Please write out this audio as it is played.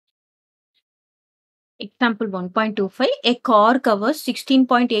Example 1.25. A car covers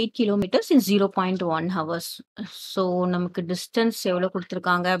 16.8 kilometers in 0.1 hours. So, நமக்கு distance எவ்வளோ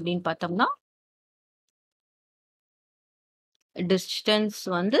கொடுத்திருக்காங்க அப்படின்னு பார்த்தோம்னா, distance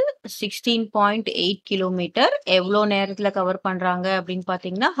வந்து 16.8 கிலோமீட்டர். எவ்வளோ நேரத்துல கவர் பண்றாங்க அப்படின்னு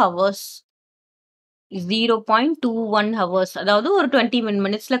பார்த்தீங்கன்னா, hours 0.21 hours. அதாவது ஒரு 20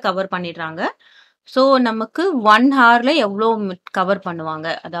 மினிட்ஸ்ல கவர் பண்ணிடுறாங்க. ஸோ, நமக்கு 1 ஹவர்ல எவ்வளோ கவர் பண்ணுவாங்க?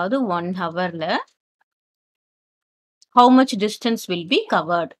 அதாவது 1 ஹவர்ல how much distance will be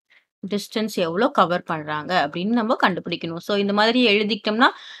covered? Distance எவ்வளோ கவர் பண்றாங்க அப்படின்னு நம்ம கண்டுபிடிக்கணும். ஸோ இந்த மாதிரி எழுதிக்கிட்டோம்னா,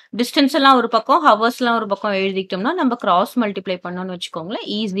 டிஸ்டன்ஸ் எல்லாம் ஒரு பக்கம், ஹவர்ஸ்லாம் ஒரு பக்கம் எழுதிக்கிட்டோம்னா, நம்ம கிராஸ் மல்டிப்ளை பண்ணோம்னு வச்சுக்கோங்களேன்,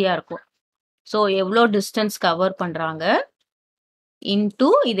 ஈஸியா இருக்கும். ஸோ எவ்வளோ டிஸ்டன்ஸ் கவர் பண்றாங்க இன்டூ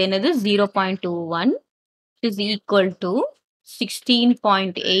இது என்னது 0.21 is equal to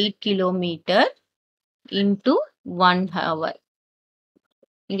 16.8 kilometre into 1 hour.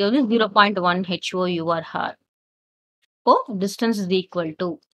 இங்க வந்து 0.1 HOUR ஹார். இப்போ distance is equal to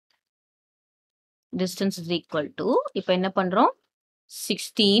இப்போ என்ன பண்றோம்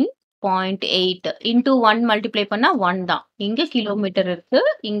 16.8 into 1 மல்டிப்ளை பண்ணா 1 தான். இங்க கிலோமீட்டர் இருக்கு,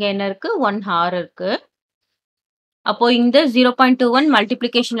 இங்க என்ன இருக்கு 1 ஹார் இருக்கு. அப்போ இந்த 0.21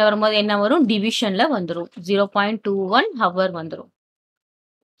 மல்டிப்ளிகேஷன்ல வரும்போது என்ன வரும், டிவிஷன்ல வந்துரும். 0.21 ஹவர் வந்துரும்.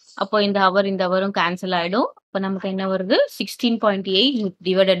 அப்போ இந்த ஹவரும் கேன்சல் ஆயிடும். அப்போ நமக்கு என்ன வருது 16.8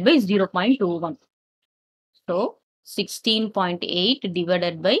 divided by 0.21. So 16.8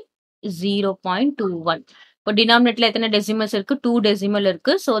 divided by 0.21. இப்போ டினாமினேட்டர்ல எத்தனை டெசிமல்ஸ் இருக்கு? 2 டெசிமல்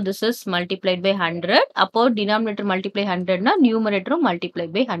இருக்கு. So this is multiplied by 100. அப்போ டினாமினேட்டர் மல்டிப்ளை 100னா நியூமரேட்டரும் மல்டிப்ளை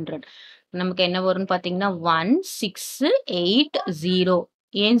பை 100. நமக்கு என்ன வரும்னு பார்த்தீங்கன்னா 1680.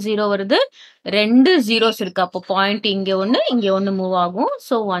 ஏன் 0 வருது? 2 ஜீரோஸ் இருக்கு. அப்போ பாயிண்ட் இங்க ஒன்று மூவ் ஆகும்.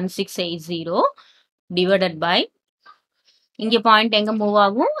 ஸோ 1680 டிவைடட் பை இங்க பாயிண்ட் எங்க மூவ்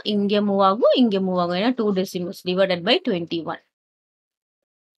ஆகும், இங்க மூவ் ஆகும், இங்க மூவ் ஆகும். ஏன்னா 2 டெசிமல்ஸ் டிவைடட் பை 21.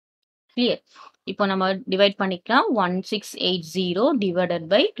 கிளியர்? இப்போ நம்ம டிவைட் பண்ணிக்கலாம். 1680 டிவைடட்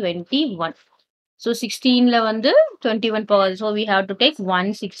பை 21. ஸோ 16ல வந்து 21 power. So we have to take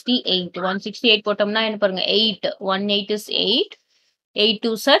 168. 168 போட்டோம்னா என்ன பாருங்க 8. 18 இஸ் 8. 8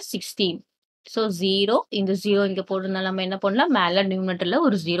 2s are 16. ஸோ 0 இந்த 0 இங்க போடுறதுனால நம்ம என்ன பண்ணலாம், மேல நியூமரேட்டர்ல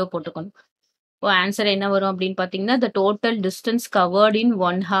ஒரு 0 போட்டுக்கணும். இப்போ ஆன்சர் என்ன வரும் அப்படின்னு பார்த்தீங்கன்னா, the total distance covered in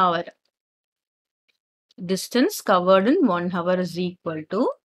 1 hour. Distance covered in 1 hour is equal to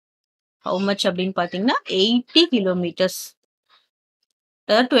how much அப்படின்னு பார்த்தீங்கன்னா 80 kilometers.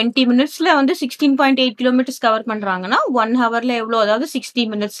 அதாவது 20 மினிட்ஸ்ல வந்து 16.8 கிலோமீட்டர்ஸ் கவர் பண்றாங்கன்னா 1 ஹவர்ல எவ்வளோ, அதாவது 60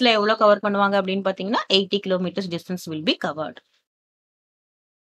 மினிட்ஸ்ல எவ்வளோ கவர் பண்ணுவாங்க அப்படின்னு பார்த்தீங்கன்னா 80 kilometres distance will be covered.